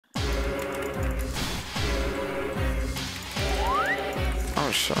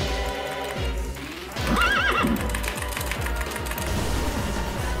Oh shit.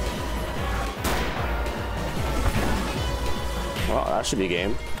 Well, that should be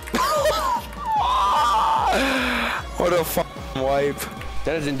game. What a fucking wipe.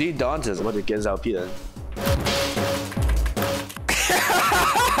 That is indeed Dantes. What it gives out then.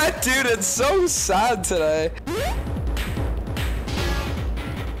 Dude, it's so sad today.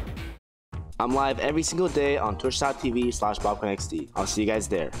 I'm live every single day on twitch.tv/bobqinXD. I'll see you guys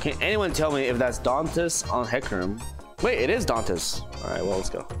there. Can anyone tell me if that's Dantes on Heckroom? Wait, it is Dantes. Alright, well,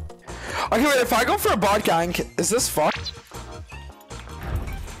 let's go. Okay, wait, if I go for a bot gank, is this fucked?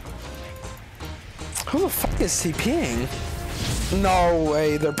 Who the fuck is CPing? No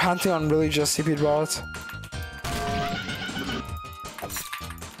way, they're Pantheon really just CP'd bots.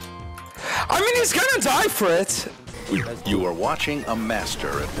 I mean, he's gonna die for it. You are watching a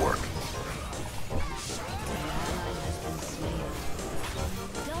master at work.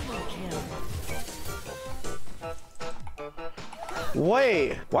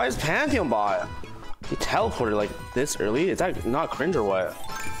 Wait, why is Pantheon bot? He teleported like this early? Is that not cringe or what?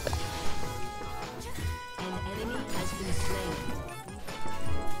 An enemy has been slain.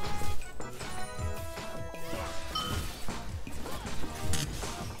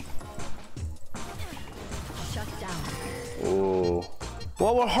 Shut down. Ooh.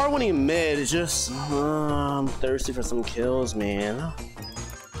 Well, we're hard winning mid. It's just I'm thirsty for some kills, man.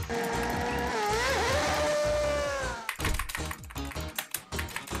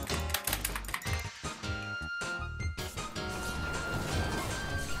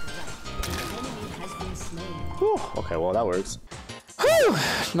 Whew, okay, well that works. Whew,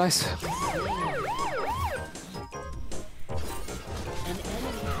 nice. An enemy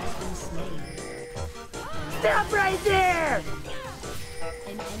has been slain. Stop right there!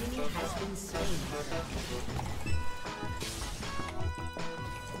 An enemy has been slain.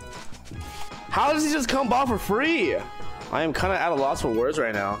 How does he just come bot for free? I am kind of at a loss for words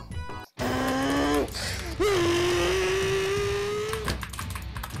right now.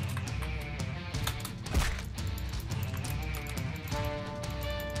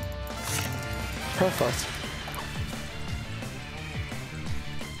 Perfect.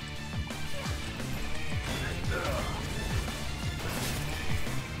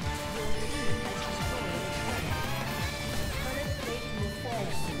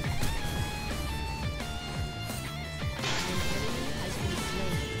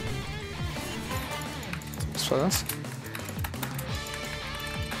 Let's try this.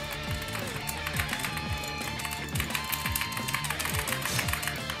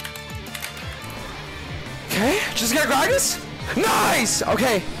 Okay, just get Gragas. Nice!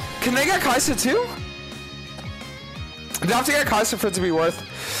 Okay, can they get Kai'Sa too? They have to get Kai'Sa for it to be worth.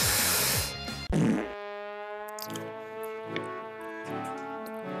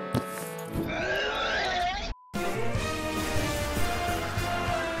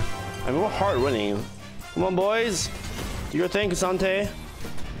 I mean, we're hard winning. Come on, boys. Do your thing, Kasante.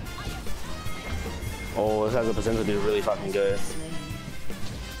 Oh, this has the potential to be really fucking good.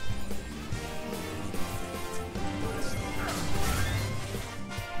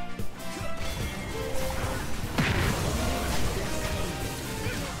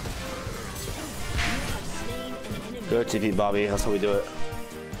 Good TP, Bobby. That's how we do it.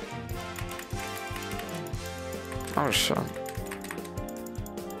 Oh shit.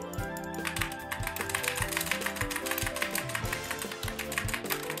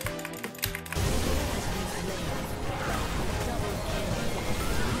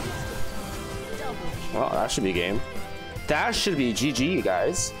 Well, that should be game. That should be GG, you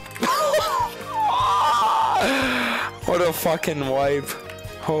guys. What a fucking wipe.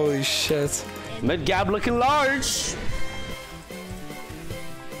 Holy shit. Mid gap looking large.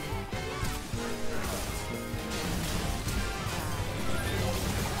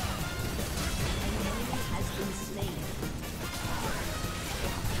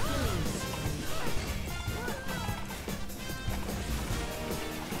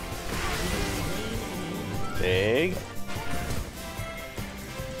 Big.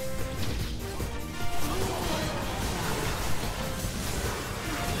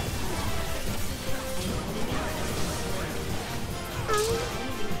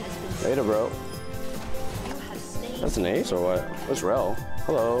 Later, bro. That's an ace or what? What's Rel?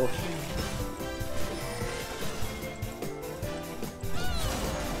 Hello.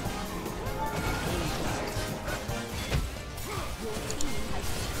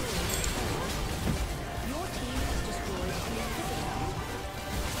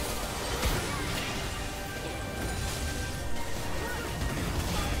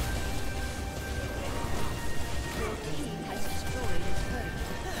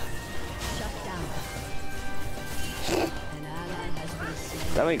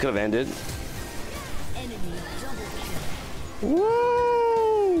 Definitely could have ended. Enemy double kill.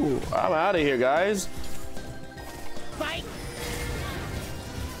 Woo! I'm out of here, guys. Fight.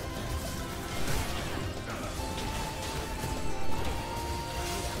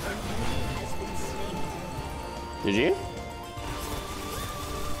 GG.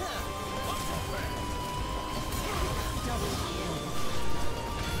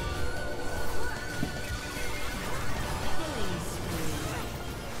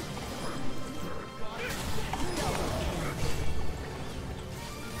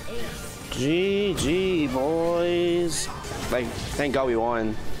 GG, boys. Like, thank God we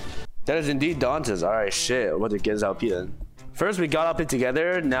won. That is indeed Dantes. Alright, shit. What did get his LP then? First, we got up it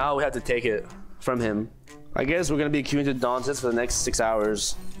together. Now we have to take it from him. I guess we're gonna be queuing to Dantes for the next 6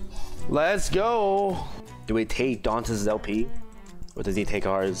 hours. Let's go. Do we take Dantes' LP? Or does he take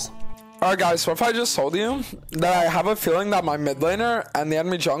ours? Alright guys, so if I just told you that I have a feeling that my mid laner and the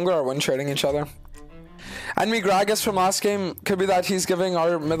enemy jungler are win-trading each other. Enemy Gragas from last game, could be that he's giving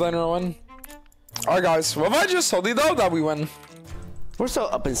our mid laner a win. Alright guys, what if I just told you though that we win? We're still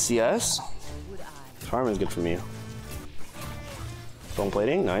up in CS. Farming is good for me. Bone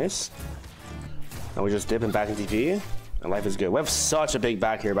plating, nice. And we're just dipping back in TP, and life is good. We have such a big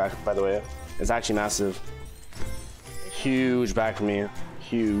back here, by the way. It's actually massive. Huge back for me.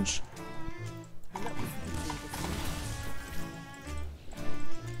 Huge.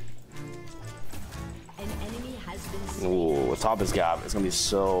 An enemy has been slain. Ooh, top is gap. It's gonna be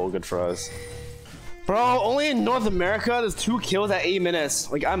so good for us. Bro, only in North America, there's 2 kills at 8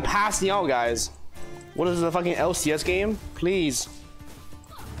 minutes. Like, I'm passing out, guys. What is this, a fucking LCS game? Please.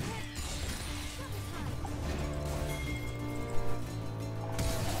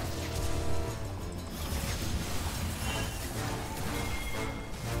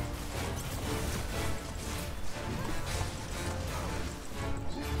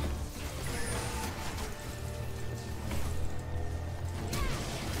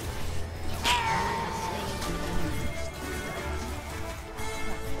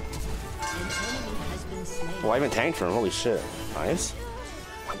 Well, I even tanked for him. Holy shit. Nice.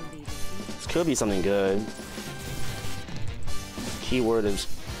 This could be something good. Keyword is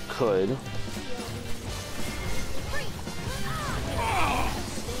could.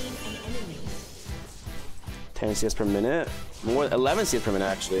 Ten CS per minute. More 11 CS per minute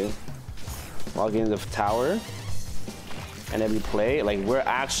actually. While getting the tower. And every play, like we're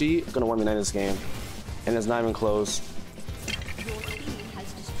actually gonna win this game. And it's not even close.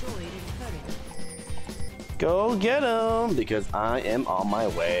 Go get him, because I am on my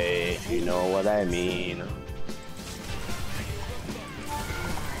way. You know what I mean.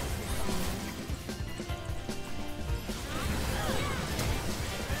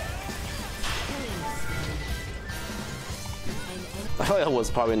 I feel like that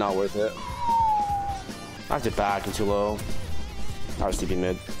was probably not worth it. I have to back and too low. I was TP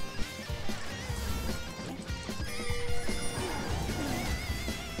mid.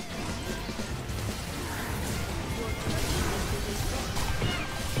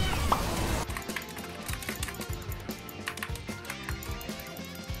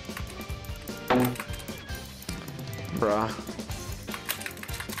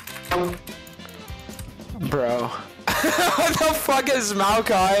 Bro. What the fuck is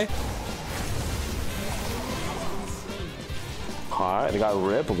Maokai? Alright, they got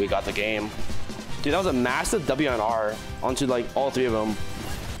ripped, but we got the game. Dude, that was a massive W on R onto like all 3 of them.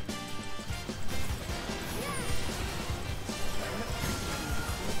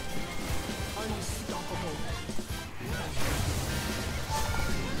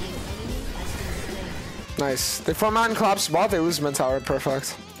 Nice. They 4-man collapse bot, they lose mid tower.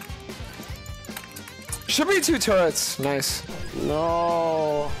 Perfect. Should be 2 turrets. Nice.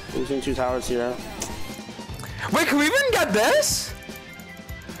 No. Losing 2 towers here. Wait, can we even get this?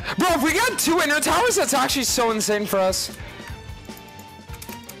 Bro, if we get 2 inner towers, that's actually so insane for us.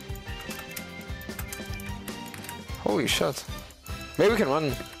 Holy shit. Maybe we can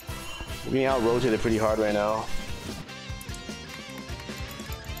run. We're being out-rotated pretty hard right now.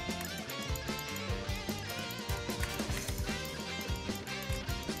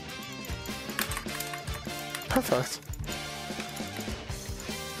 Perfect.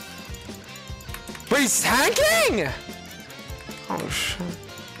 Wait, he's tanking? Oh shit.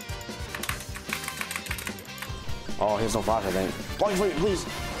 Oh, here's no flash, I think. Wait, please.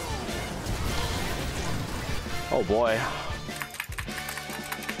 Oh boy.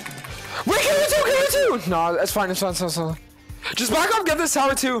 Wait, can we do? No, it's fine, it's fine. Just back up, get this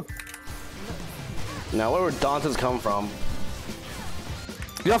tower too. Now, where would Dantes come from?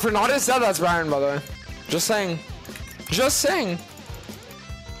 Yo, for not is dead, that's Baron, by the way. Just saying. Just saying.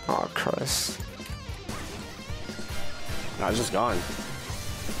 Oh, Christ. No, it's just gone.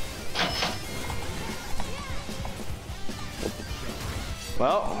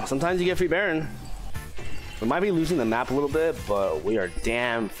 Well, sometimes you get free Baron. We might be losing the map a little bit, but we are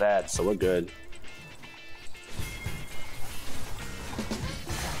damn fed, so we're good.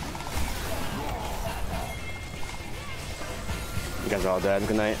 You guys are all dead.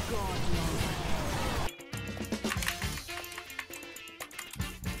 Good night.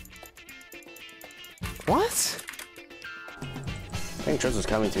 What? I think Tristan's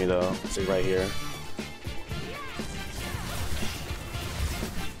coming to me though. It's like right here.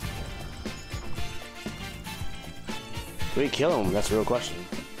 Do we kill him? That's the real question.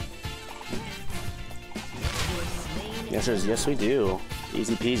 The answer is yes, we do.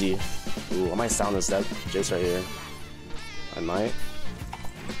 Easy peasy. Ooh, I might sound this that Jace right here. I might.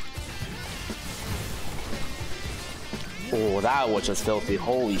 Oh, that was just filthy.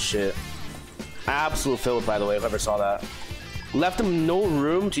 Holy shit. Absolute filth, by the way, if I ever saw that. Left him no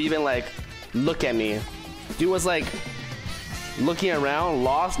room to even, like, look at me. Dude was, like, looking around,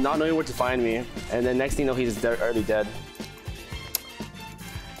 lost, not knowing where to find me. And then next thing you know, he's already dead.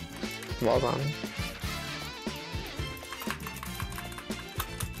 Well done.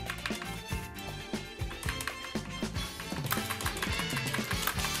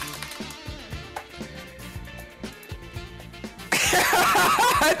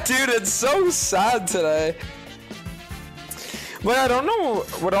 Dude, it's so sad today. But I don't know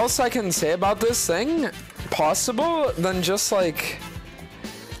what else I can say about this thing possible than just like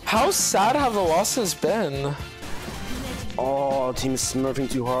how sad have the losses been? Oh, team's smurfing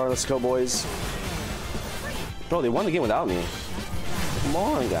too hard. Let's go, boys. Bro, they won the game without me. Come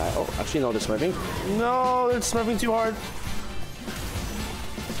on, guy. Oh, actually, no, they're smurfing. No, they're smurfing too hard.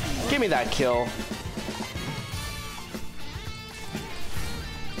 Give me that kill.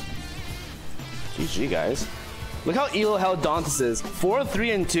 GG, guys. Look how elo held Dantes is.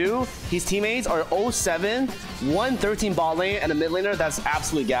 4-3-2. His teammates are 0-7, 1-13 bot lane, and a mid laner that's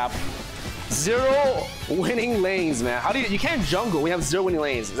absolute gap. 0 winning lanes, man. How do you can't jungle? We have 0 winning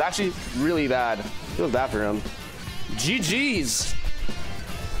lanes. It's actually really bad. Feels bad for him. GG's.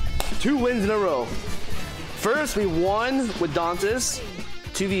 2 wins in a row. First, we won with Dantes,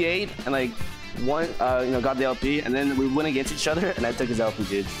 2v8, and like got the LP, and then we went against each other, and I took his LP,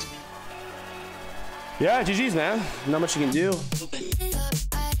 dude. Yeah, GG's, man. Not much you can do.